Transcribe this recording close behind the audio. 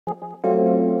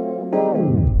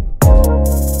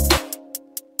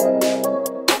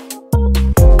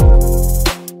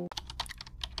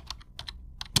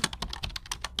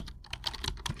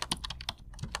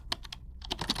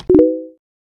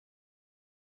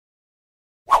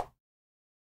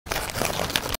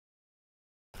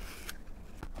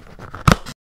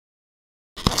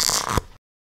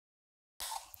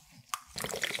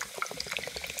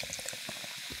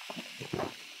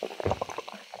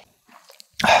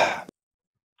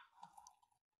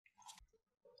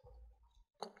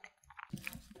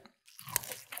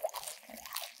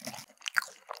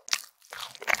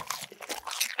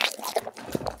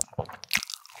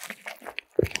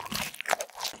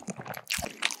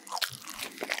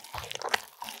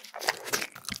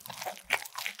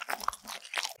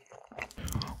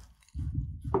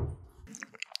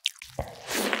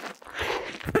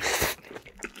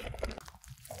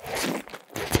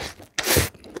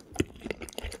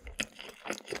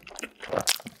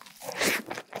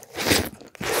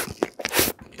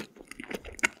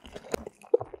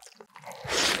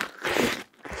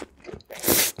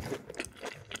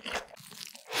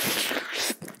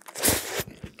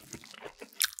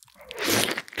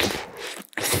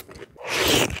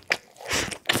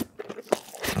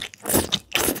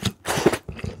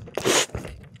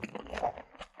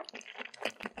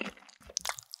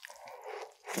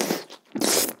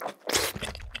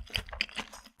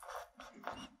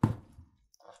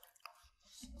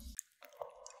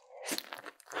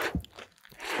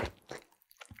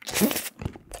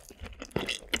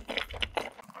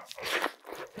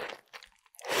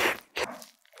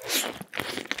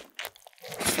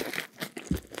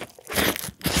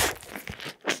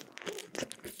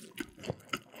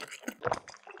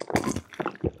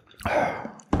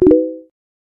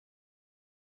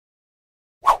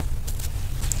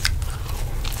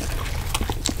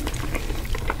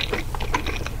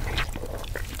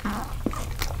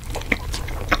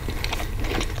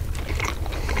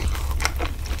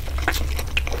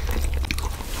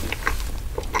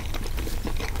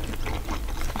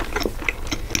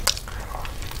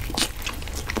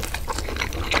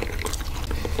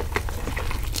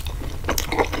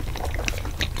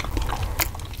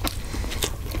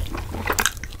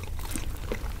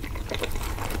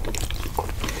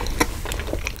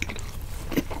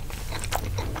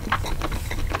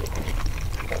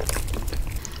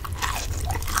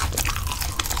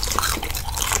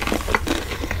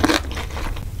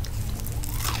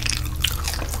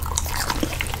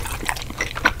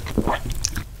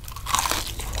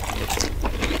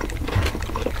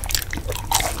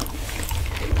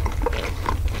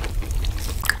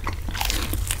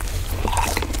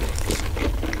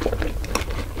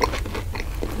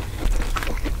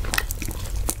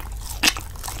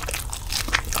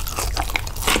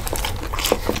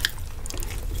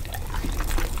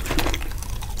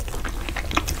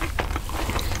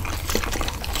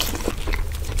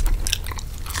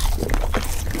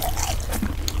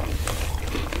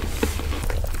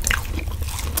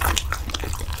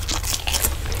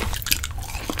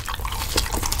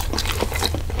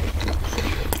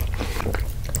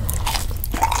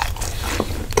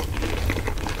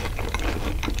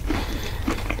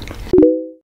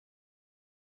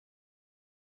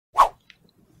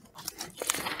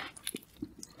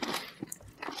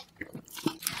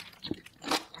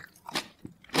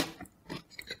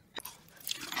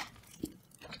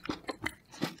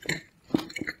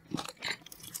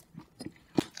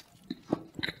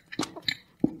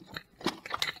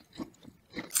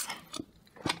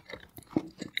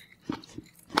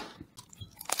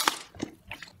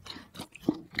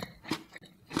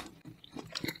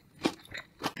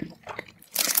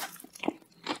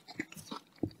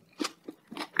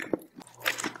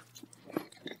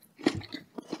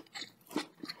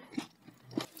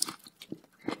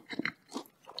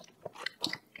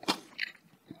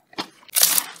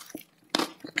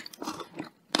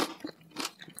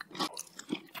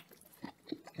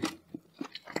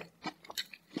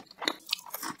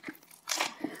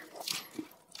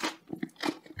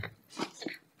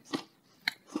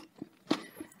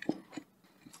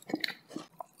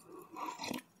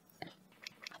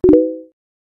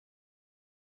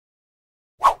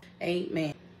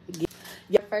Amen.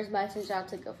 Your first bite since y'all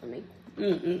took it from me.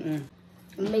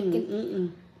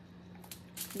 Bacon.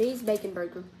 These bacon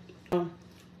burger.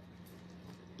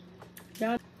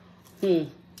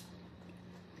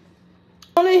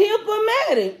 Only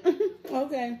hip-o-matic.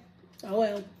 Okay. Oh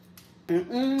well.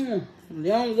 They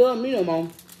don't love me no more.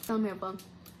 Come here, bum.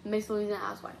 Miss Louisiana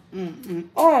housewife.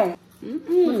 Oh.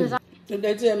 Because Did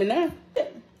they tell me now?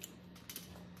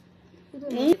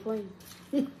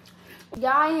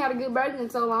 Y'all ain't had a good burger in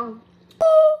so long.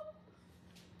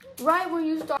 Right when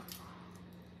you start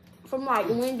from like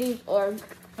Wendy's or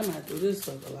I might do this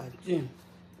sucker like Jim.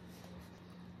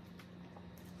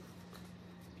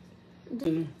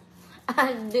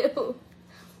 I do.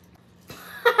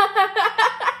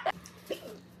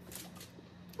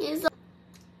 It's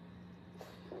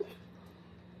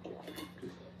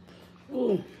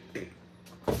Ooh.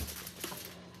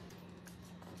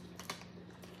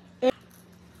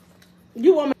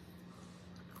 You want me?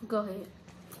 Go ahead.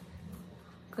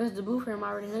 Because the boo firm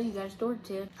already know you got a story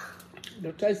to tell.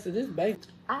 The taste of this bacon.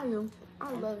 I do.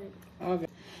 I love it. Okay.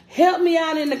 Help me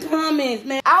out in the comments,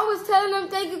 man. I was telling them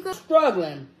thank you because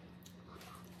Struggling.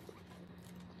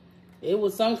 It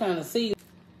was some kind of seed.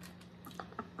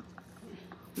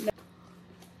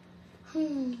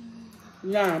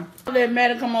 Nah. Let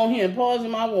Maddie come on here and poison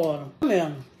my water. Come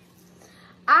here.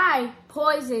 I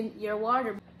poisoned your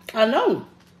water. I know.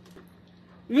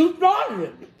 You started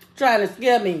it. Trying to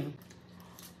scare me.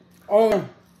 Oh.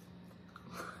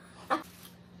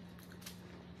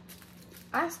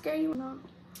 I scare you not.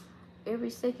 Every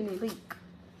second it leak.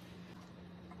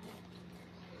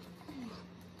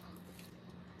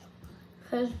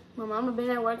 Cause my mama been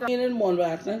at work. I didn't want to,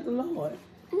 but I thank the Lord.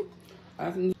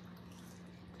 I can.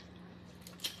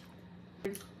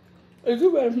 Is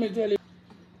it better for me to tell you?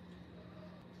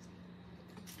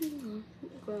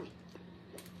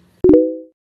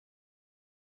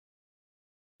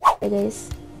 It is.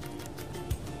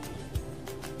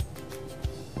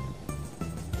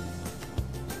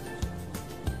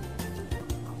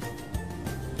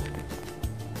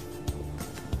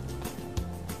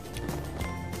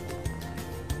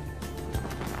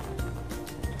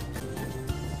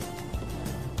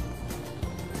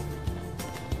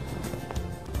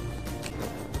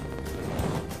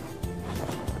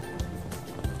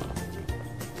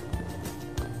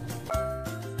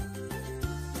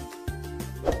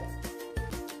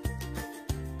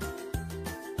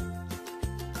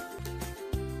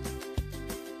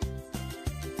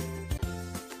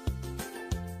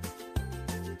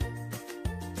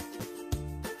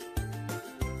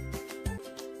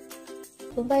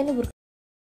 Lupa ini